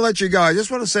 before I let you go, I just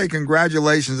want to say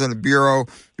congratulations on the Bureau.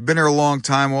 You've been here a long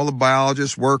time, all the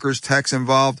biologists, workers, techs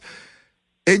involved.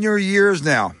 In your years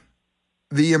now,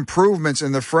 the improvements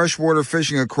in the freshwater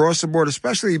fishing across the board,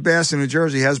 especially bass in New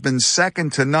Jersey, has been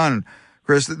second to none.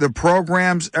 Chris, the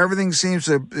programs, everything seems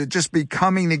to just be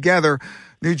coming together.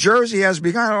 New Jersey has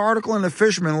become, an article in the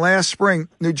Fisherman last spring,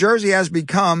 New Jersey has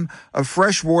become a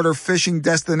freshwater fishing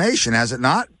destination, has it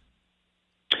not?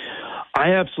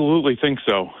 I absolutely think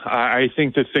so. I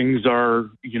think that things are,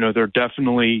 they're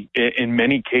definitely in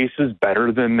many cases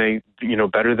better than they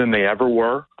ever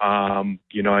were.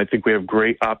 I think we have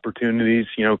great opportunities,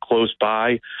 close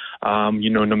by.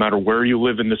 No matter where you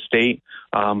live in the state,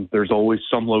 there's always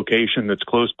some location that's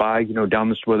close by,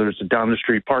 whether it's a down the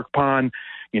street park pond,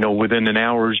 within an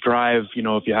hour's drive,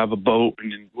 if you have a boat,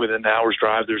 and within an hour's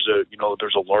drive, there's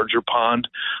a larger pond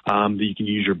that you can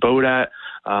use your boat at.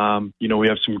 We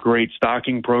have some great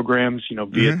stocking programs,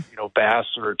 be it, bass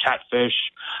or catfish,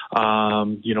 our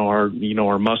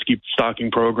muskie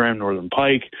stocking program, Northern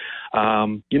Pike. We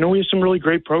have some really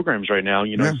great programs right now,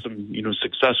 some,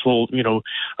 successful,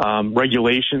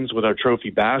 regulations with our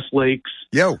trophy bass lakes.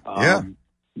 Some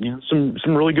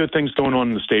really good things going on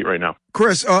in the state right now.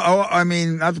 Chris,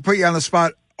 not to put you on the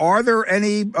spot, are there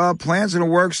any plans in the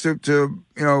works to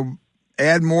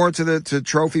add more to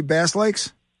trophy bass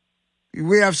lakes?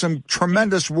 We have some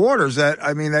tremendous waters that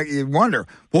you wonder,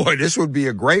 boy, this would be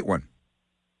a great one.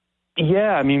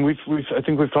 Yeah, I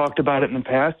think we've talked about it in the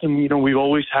past, and we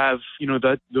always have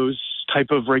that those type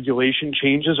of regulation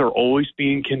changes are always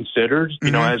being considered.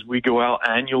 As we go out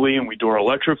annually and we do our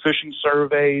electrofishing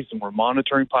surveys and we're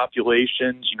monitoring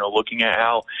populations, looking at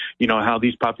how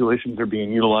these populations are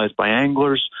being utilized by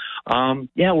anglers.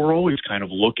 We're always kind of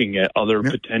looking at other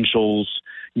potentials,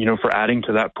 for adding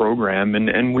to that program,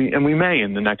 and we may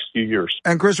in the next few years.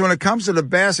 And Chris, when it comes to the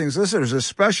bassings, listeners,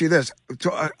 especially this,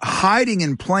 hiding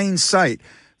in plain sight,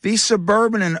 these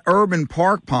suburban and urban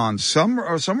park ponds, some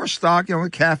are stocked,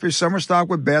 with catfish, some are stocked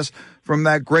with bass from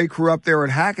that great crew up there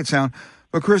at Hackettstown.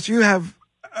 But Chris, you have,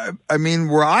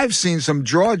 where I've seen some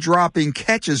jaw-dropping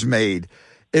catches made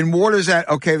in waters that,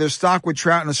 they're stocked with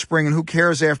trout in the spring, and who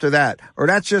cares after that? Or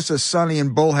that's just a Sunny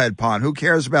and Bullhead pond. Who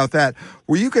cares about that?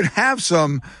 Where you could have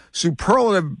some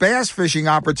superlative bass fishing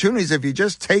opportunities if you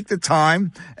just take the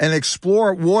time and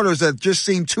explore waters that just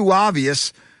seem too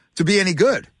obvious to be any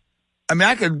good.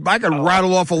 I could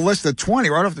rattle off a list of 20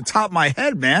 right off the top of my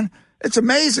head, man. It's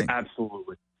amazing.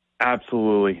 Absolutely.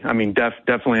 Definitely,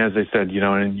 as I said,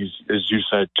 and as you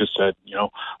just said,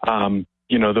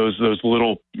 those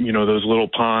little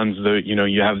ponds that,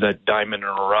 you have that diamond in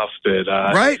a rough that,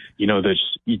 right. That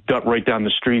you duck right down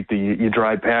the street that you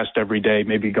drive past every day,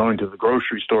 maybe going to the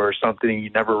grocery store or something.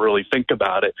 You never really think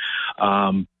about it.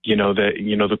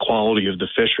 The quality of the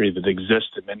fishery that exists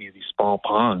in many of these small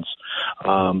ponds.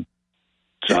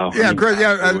 Chris,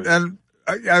 and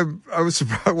I was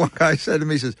surprised. One guy said to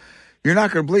me, he says, "You're not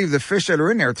going to believe the fish that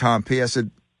are in there, Tom P." I said,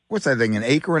 "What's that thing, an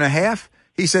acre and a half?"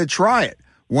 He said, "Try it."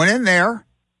 Went in there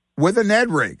with a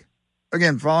Ned rig.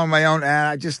 Again, following my own, and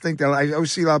I just think that I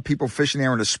always see a lot of people fishing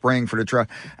there in the spring for the trout.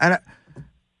 And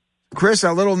Chris,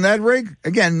 that little Ned rig,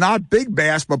 again, not big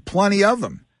bass, but plenty of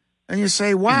them. And you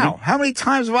say, wow, how many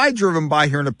times have I driven by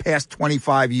here in the past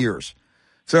 25 years?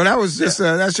 So that was just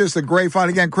that's just a great find.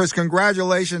 Again, Chris,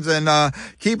 congratulations, and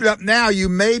keep it up now. You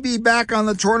may be back on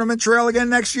the tournament trail again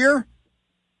next year.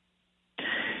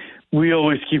 We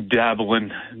always keep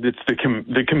dabbling. It's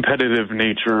the competitive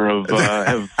nature of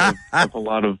a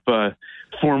lot of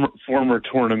former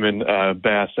tournament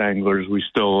bass anglers. We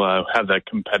still have that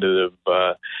competitive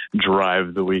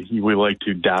drive that we like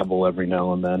to dabble every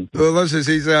now and then. Well, listen,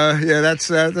 he's that's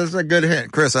a good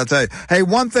hint, Chris. I'll tell you. Hey,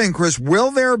 one thing, Chris,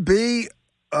 will there be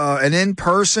an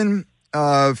in-person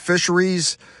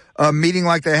fisheries meeting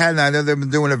like they had? And I know they've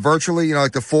been doing it virtually,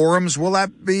 like the forums. Will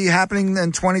that be happening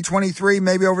in 2023?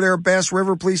 Maybe over there at Bass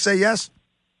River? Please say yes.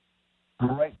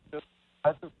 Right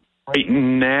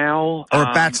now, or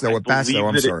at Batsto.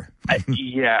 I'm sorry.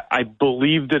 I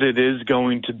believe that it is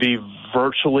going to be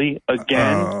virtually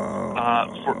again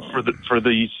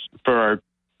for our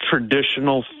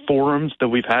traditional forums that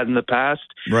we've had in the past.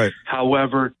 Right.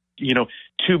 However,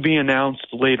 to be announced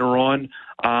later on.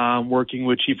 Working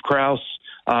with Chief Krause,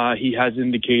 he has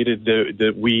indicated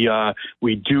that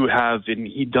we do have, and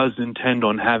he does intend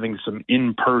on having some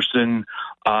in-person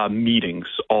meetings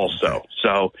also.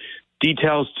 So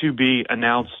details to be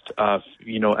announced, at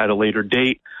a later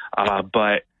date.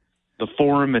 But the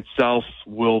forum itself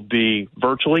will be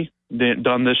virtually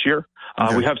done this year.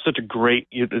 Okay. We have such a great,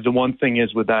 the one thing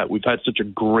is with that, we've had such a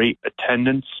great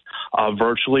attendance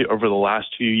virtually over the last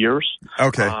few years.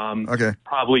 Okay.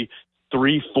 Probably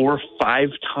 3, 4, 5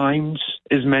 times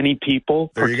as many people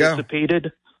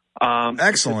participated.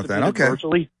 Excellent then. Okay.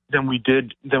 Virtually than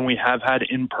we have had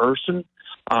in person.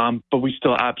 But we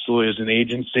still absolutely, as an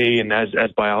agency and as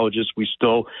biologists, we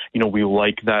still, we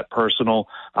like that personal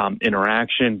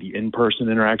interaction, the in-person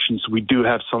interaction. So we do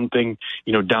have something,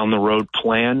 down the road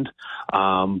planned.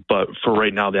 But for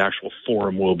right now, the actual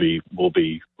forum will be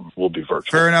virtual.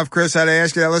 Fair enough, Chris. I had to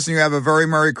ask you that. Listen, you have a very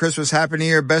Merry Christmas, Happy New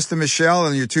Year. Best to Michelle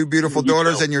and your 2 beautiful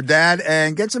daughters and your dad,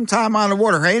 and get some time on the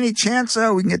water. Hey, any chance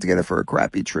we can get together for a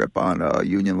crappie trip on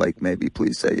Union Lake? Maybe.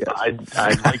 Please say yes.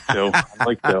 I'd like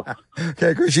to.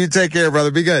 Okay, Chris, you take care, brother.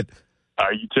 Be good. All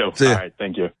right, you too. See ya. All right,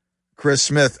 thank you. Chris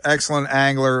Smith, excellent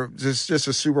angler, just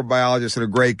a super biologist and a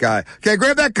great guy. Okay,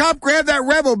 grab that cup, grab that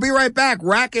Rebel. Be right back.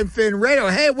 Rack and Fin Radio.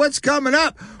 Hey, what's coming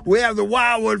up? We have the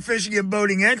Wildwood Fishing and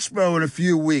Boating Expo in a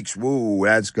few weeks. Whoa,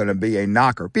 that's going to be a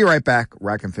knocker. Be right back.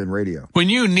 Rack and Fin Radio. When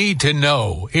you need to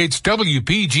know, it's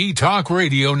WPG Talk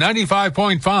Radio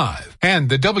 95.5 and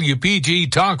the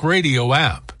WPG Talk Radio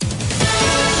app.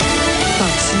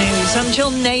 Fox News. I'm Jill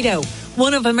Nato.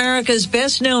 One of America's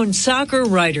best-known soccer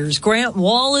writers, Grant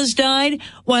Wahl, has died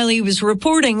while he was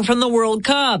reporting from the World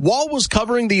Cup. Wahl was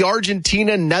covering the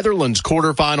Argentina-Netherlands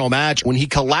quarterfinal match when he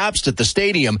collapsed at the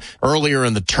stadium. Earlier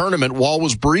in the tournament, Wahl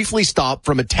was briefly stopped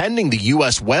from attending the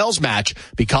U.S.-Wales match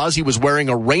because he was wearing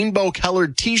a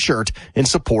rainbow-colored T-shirt in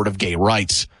support of gay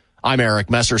rights. I'm Eric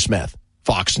Messersmith,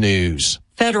 Fox News.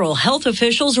 Federal health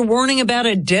officials are warning about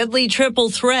a deadly triple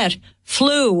threat: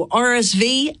 flu,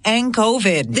 RSV, and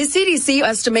COVID. The CDC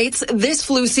estimates this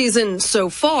flu season so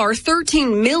far,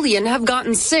 13 million have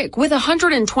gotten sick, with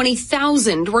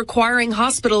 120,000 requiring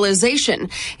hospitalization.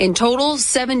 In total,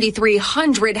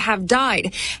 7,300 have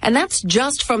died, and that's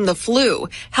just from the flu.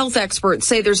 Health experts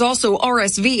say there's also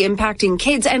RSV impacting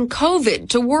kids and COVID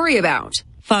to worry about.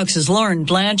 Fox's Lauren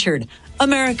Blanchard.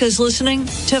 America's listening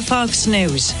to Fox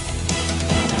News.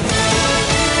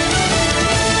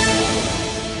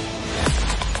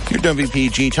 Your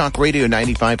WPG Talk Radio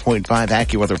 95.5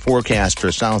 AccuWeather forecast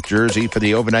for South Jersey. For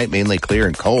the overnight, mainly clear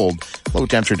and cold. Low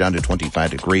temperature down to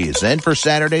 25 degrees. Then for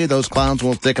Saturday, those clouds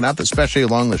will thicken up, especially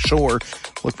along the shore.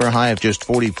 Look for a high of just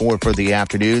 44 for the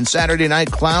afternoon. Saturday night,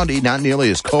 cloudy, not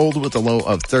nearly as cold, with a low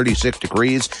of 36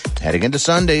 degrees. Heading into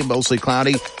Sunday, mostly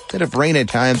cloudy. Bit of rain at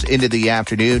times into the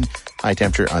afternoon. High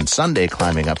temperature on Sunday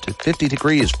climbing up to 50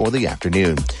 degrees for the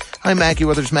afternoon. I'm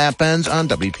AccuWeather's Matt Benz on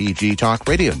WPG Talk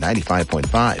Radio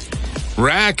 95.5.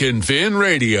 Rack and Fin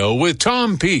Radio with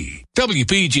Tom P.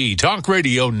 WPG Talk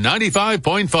Radio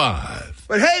 95.5.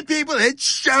 But hey, people, it's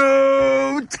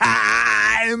show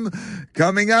time.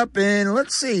 Coming up in,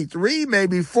 3,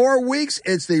 maybe 4 weeks,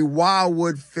 it's the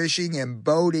Wildwood Fishing and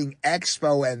Boating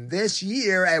Expo. And this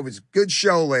year, it was a good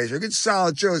show last year, good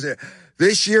solid shows there.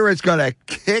 This year, it's going to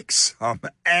kick some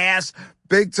ass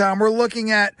big time. We're looking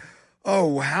at,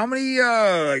 how many,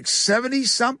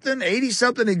 70-something,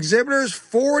 80-something exhibitors?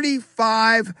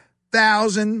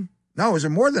 45,000. No, is it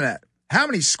more than that? How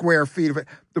many square feet of it?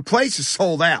 The place is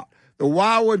sold out. The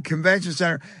Wildwood Convention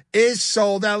Center is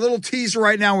sold out. A little teaser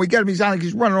right now. We get him. He's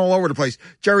running all over the place.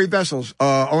 Jerry Vessels,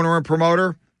 owner and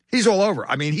promoter. He's all over.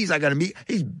 I mean, he's like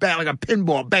he's bad like a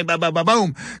pinball. Bang, bang, bang, bang,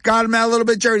 boom. Got him out a little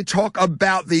bit, Jerry, to talk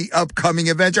about the upcoming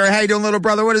event. Jerry, how you doing, little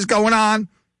brother? What is going on?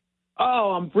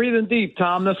 Oh, I'm breathing deep,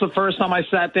 Tom. This is the first time I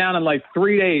sat down in like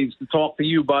 3 days to talk to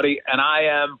you, buddy, and I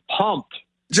am pumped.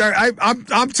 Jerry,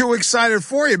 I'm too excited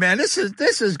for you, man. This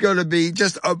is going to be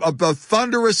just a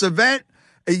thunderous event.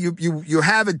 You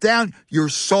have it down. You're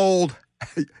sold.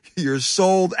 You're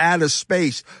sold out of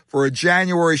space for a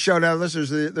January show. Now,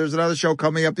 listen, there's another show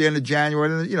coming up the end of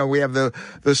January. You know, we have the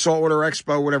Saltwater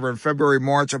Expo, whatever, in February,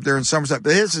 March up there in Somerset. But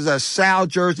this is a South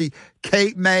Jersey,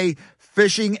 Cape May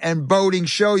fishing and boating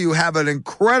show. You have an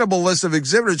incredible list of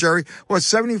exhibitors, Jerry. What,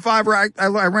 75? I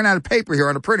ran out of paper here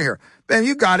on the printer here. Man,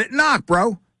 you got it knocked,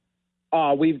 bro.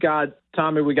 We've got,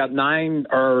 Tommy,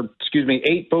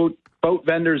 8 boat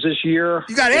vendors this year.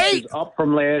 You got 8? Up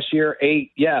from last year.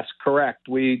 8, yes, correct.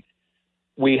 We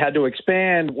had to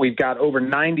expand. We've got over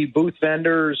 90 booth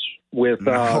vendors with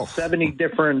 70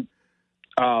 different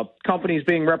companies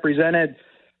being represented.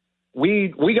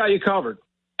 We got you covered.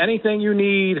 Anything you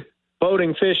need,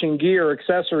 boating, fishing, gear,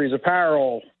 accessories,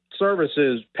 apparel,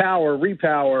 services, power,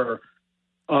 repower,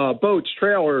 boats,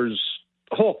 trailers,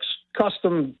 hooks,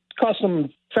 custom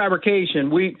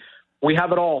fabrication. We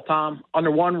have it all, Tom,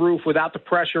 under one roof without the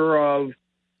pressure of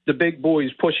the big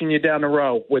boys pushing you down the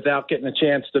road, without getting a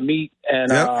chance to meet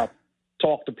and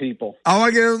talk to people. I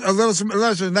want to get a little,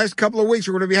 the next couple of weeks,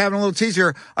 we're going to be having a little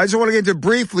teaser. I just want to get into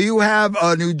briefly, you have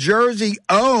a New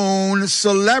Jersey-owned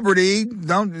celebrity,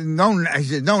 known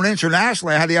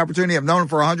internationally. I had the opportunity, I've known him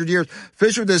for 100 years,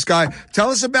 fish with this guy. Tell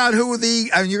us about who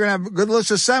you're going to have a good list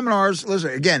of seminars.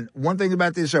 Listen, again, one thing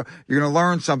about this show, you're going to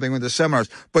learn something with the seminars,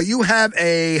 but you have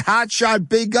a hotshot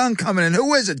big gun coming in.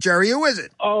 Who is it, Jerry? Who is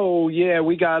it? Oh, yeah,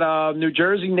 we got New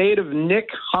Jersey native Nick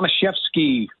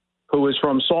Honashevsky, who is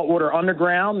from Saltwater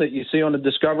Underground that you see on the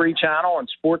Discovery Channel and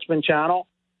Sportsman Channel.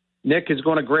 Nick is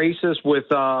going to grace us with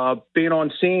being on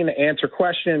scene to answer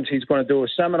questions. He's going to do a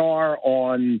seminar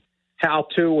on how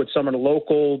to with some of the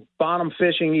local bottom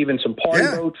fishing, even some party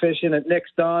boat fishing that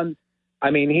Nick's done.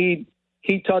 I mean,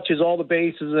 he touches all the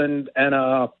bases and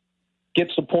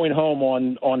gets the point home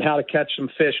on how to catch some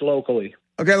fish locally.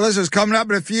 Okay, listen, it's coming up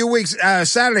in a few weeks.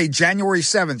 Saturday, January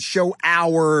 7th, show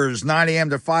hours, 9 a.m.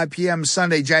 to 5 p.m.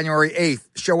 Sunday, January 8th,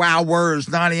 show hours,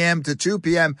 9 a.m. to 2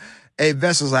 p.m. Hey,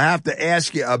 Vessels, I have to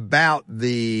ask you about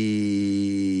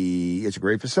it's a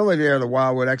great facility there, the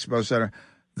Wildwood Expo Center,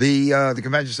 the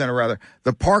convention center, rather.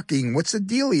 The parking, what's the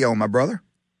dealio, my brother?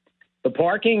 The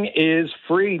parking is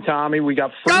free, Tommy. We got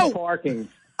free parking.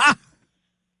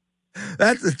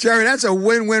 Jerry, that's a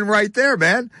win-win right there,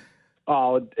 man.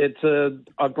 Oh, it's a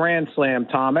grand slam,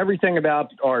 Tom. Everything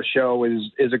about our show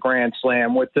is a grand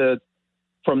slam.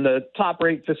 From the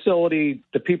top-rate facility,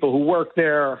 the people who work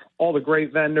there, all the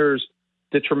great vendors,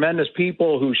 the tremendous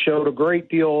people who showed a great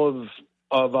deal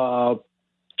of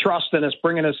trust in us,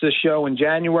 bringing us this show in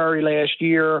January last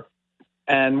year,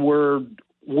 and we're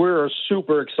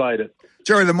super excited.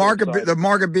 Jerry, the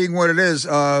market being what it is,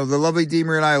 the lovely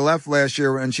Deemer and I left last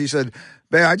year, and she said,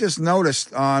 "Babe, I just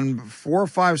noticed on 4 or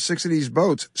 5, 6 of these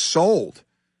boats sold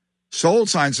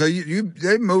signs. So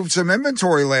they moved some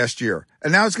inventory last year,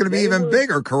 and now it's going to be even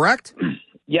bigger, correct?"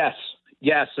 Yes,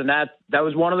 and that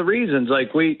was one of the reasons. I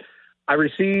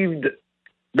received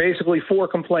basically 4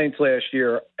 complaints last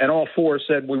year, and all 4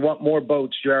 said, "We want more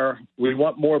boats, Jared. We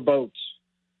want more boats."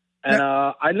 And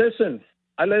I listen.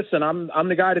 I'm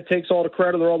the guy that takes all the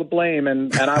credit or all the blame,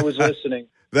 and I was listening.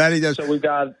 That he does. So we've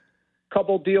got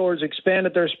couple dealers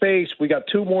expanded their space. We got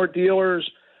 2 more dealers.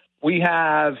 We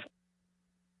have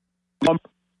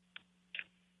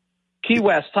Key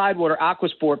West, Tidewater,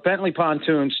 Aquasport, Bentley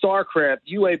Pontoon, Starcraft,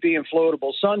 UAB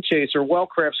Inflatable, Sun Chaser,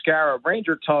 Wellcraft Scarab,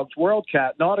 Ranger Tugs,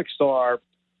 WorldCat, Nautic Star,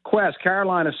 Quest,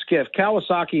 Carolina Skiff,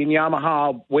 Kawasaki and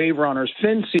Yamaha Wave Runners,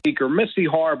 Fin Seeker, Misty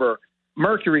Harbor,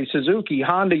 Mercury, Suzuki,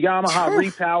 Honda, Yamaha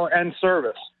Repower, and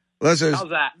Service. Listen, how's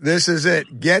that? This is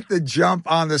it. Get the jump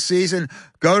on the season.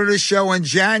 Go to the show in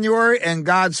January, and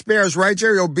God spares, right,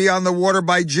 Jerry? You'll be on the water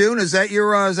by June. Is that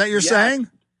your saying?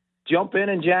 Jump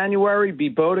in January, be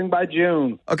boating by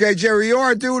June. Okay, Jerry, you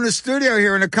are doing a studio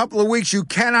here in a couple of weeks. You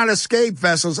cannot escape,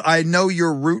 Vessels. I know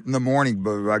you're root in the morning,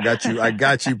 but I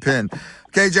got you pinned.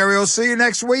 Okay, Jerry, we'll see you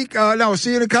next week. We'll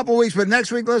see you in a couple of weeks. But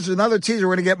next week, listen, another teaser.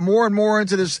 We're going to get more and more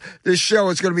into this show.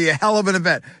 It's going to be a hell of an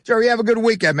event. Jerry, have a good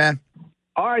weekend, man.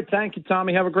 All right, thank you,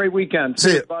 Tommy. Have a great weekend.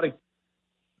 See you, buddy.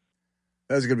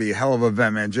 That's going to be a hell of an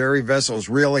event, man. Jerry Vessels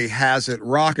really has it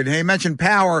rocking. Hey, mention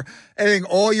power. Anything,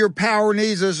 all your power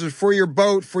needs. This is for your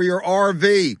boat, for your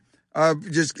RV,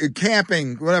 just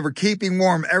camping, whatever, keeping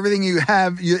warm. Everything you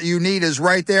have, you need is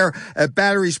right there at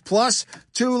Batteries Plus.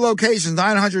 2 locations,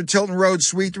 900 Tilton Road,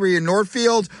 Suite 3 in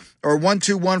Northfield, or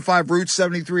 1215 Route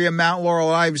 73 in Mount Laurel.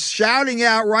 I'm shouting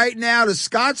out right now to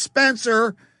Scott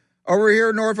Spencer over here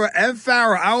in Norfolk, and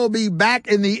Farrah. I will be back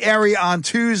in the area on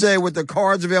Tuesday with the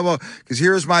cards available, because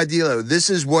here's my deal. This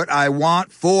is what I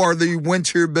want for the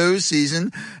winter bow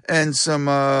season and some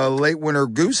late winter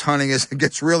goose hunting as it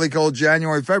gets really cold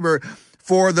January, February.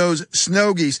 For those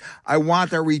snow geese, I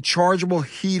want that rechargeable,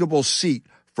 heatable seat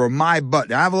for my butt.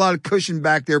 Now, I have a lot of cushion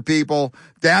back there, people.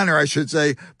 Down there, I should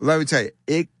say. But let me tell you,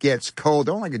 it gets cold.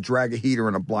 Don't like to drag a heater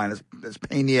in a blind. It's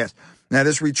pain in the ass. Now,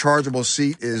 this rechargeable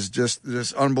seat is just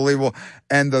unbelievable.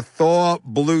 And the Thaw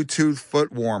Bluetooth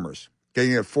foot warmers. Okay,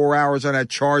 you get 4 hours on that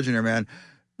charging there, man.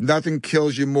 Nothing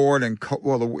kills you more than,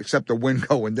 except the wind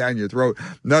going down your throat.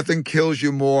 Nothing kills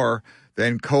you more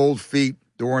than cold feet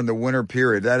during the winter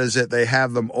period. That is it. They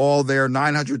have them all there.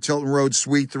 900 Tilton Road,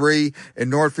 Suite 3 in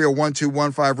Northfield,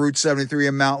 1215 Route 73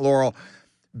 in Mount Laurel.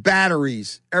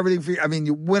 Batteries, everything for you. I mean,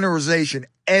 winterization,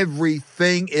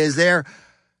 everything is there.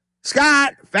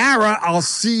 Scott, Farrah, I'll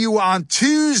see you on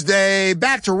Tuesday.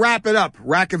 Back to wrap it up.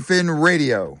 Rack and Fin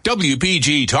Radio.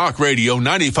 WPG Talk Radio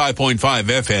 95.5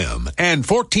 FM and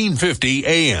 1450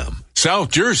 AM.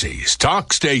 South Jersey's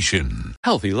talk station.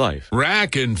 Healthy life.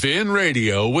 Rack and Fin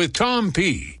Radio with Tom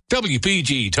P.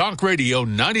 WPG Talk Radio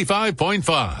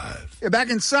 95.5. Yeah, back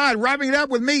inside, wrapping it up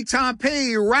with me, Tom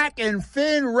P. Rack and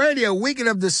Fin Radio, weekend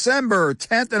of December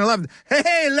 10th and 11th.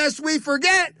 Hey, lest we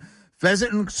forget,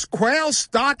 pheasant and quail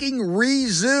stocking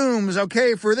resumes,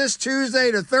 okay, for this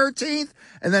Tuesday the 13th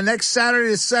and the next Saturday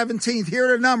the 17th. Here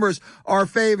are the numbers. Our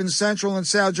fave in Central and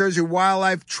South Jersey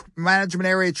Wildlife Management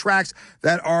Area tracks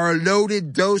that are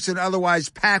loaded, dosed, and otherwise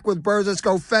packed with birds. Let's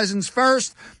go pheasants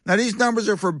first. Now, these numbers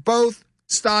are for both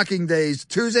stocking days,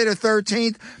 Tuesday the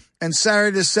 13th and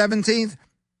Saturday the 17th.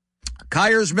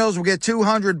 Kyers Mills will get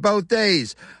 200 both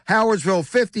days. Howardsville,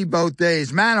 50 both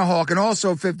days. Manahawkin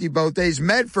also 50 both days.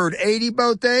 Medford, 80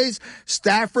 both days.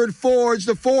 Stafford Forge,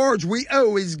 the Forge. We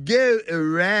always go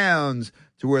around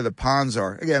to where the ponds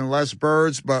are. Again, less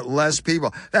birds, but less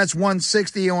people. That's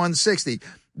 160 and 160.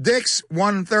 Dix,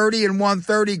 130 and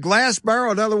 130.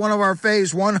 Glassboro, another one of our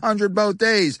faves, 100 both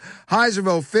days.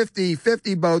 Heiserville,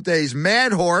 50 both days.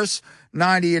 Mad Horse,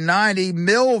 90 and 90.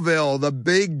 Millville, the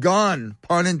big gun,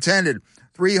 pun intended,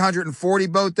 340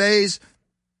 both days.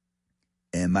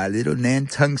 And my little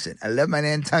Nantuxet. I love my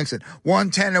Nantuxet.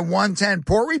 110 and 110.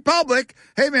 Port Republic.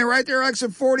 Hey, man, right there,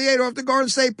 exit 48 off the Garden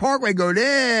State Parkway. Go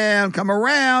down, come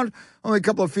around. Only a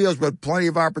couple of fields, but plenty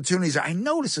of opportunities. I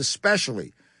notice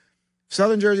especially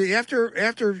Southern Jersey,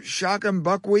 after Shotgun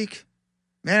Buck Week,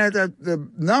 man, the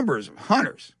numbers of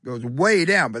hunters goes way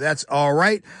down, but that's all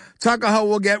right. Tuckahoe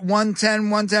will get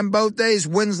 110 both days.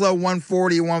 Winslow,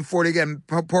 140, 140. Again,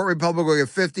 Port Republic will get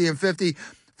 50 and 50.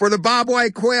 For the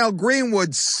bobwhite quail,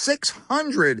 Greenwood,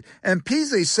 600, and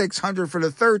Peasley, 600 for the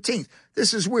 13th.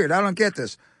 This is weird. I don't get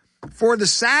this. For the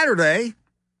Saturday,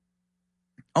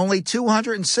 only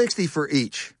 260 for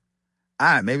each.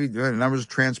 Maybe the numbers are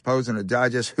transposed in a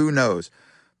digest. Who knows?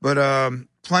 But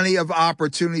plenty of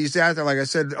opportunities out there. Like I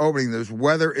said, opening, this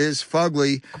weather is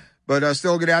fugly, but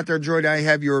still get out there, enjoy. Now you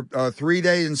have your 3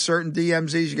 days in certain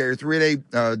DMZs. You got your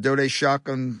 3-day Doe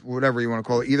shotgun, whatever you want to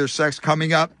call it, either sex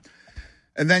coming up.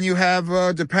 And then you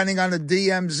have, depending on the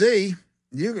DMZ,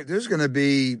 there's going to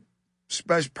be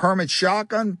special permit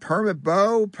shotgun, permit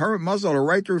bow, permit muzzle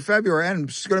right through February. And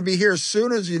it's going to be here as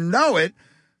soon as you know it,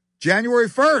 January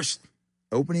 1st.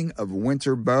 Opening of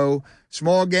winter bow.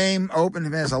 Small game open.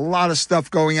 There's a lot of stuff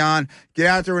going on. Get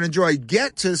out there and enjoy.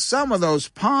 Get to some of those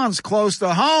ponds close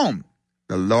to home.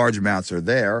 The largemounts are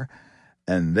there,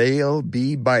 and they'll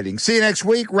be biting. See you next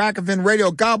week. Rack and Fin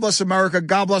Radio. God bless America.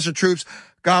 God bless our troops.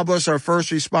 God bless our first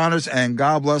responders. And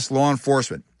God bless law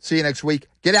enforcement. See you next week.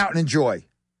 Get out and enjoy.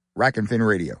 Rack and Fin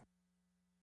Radio.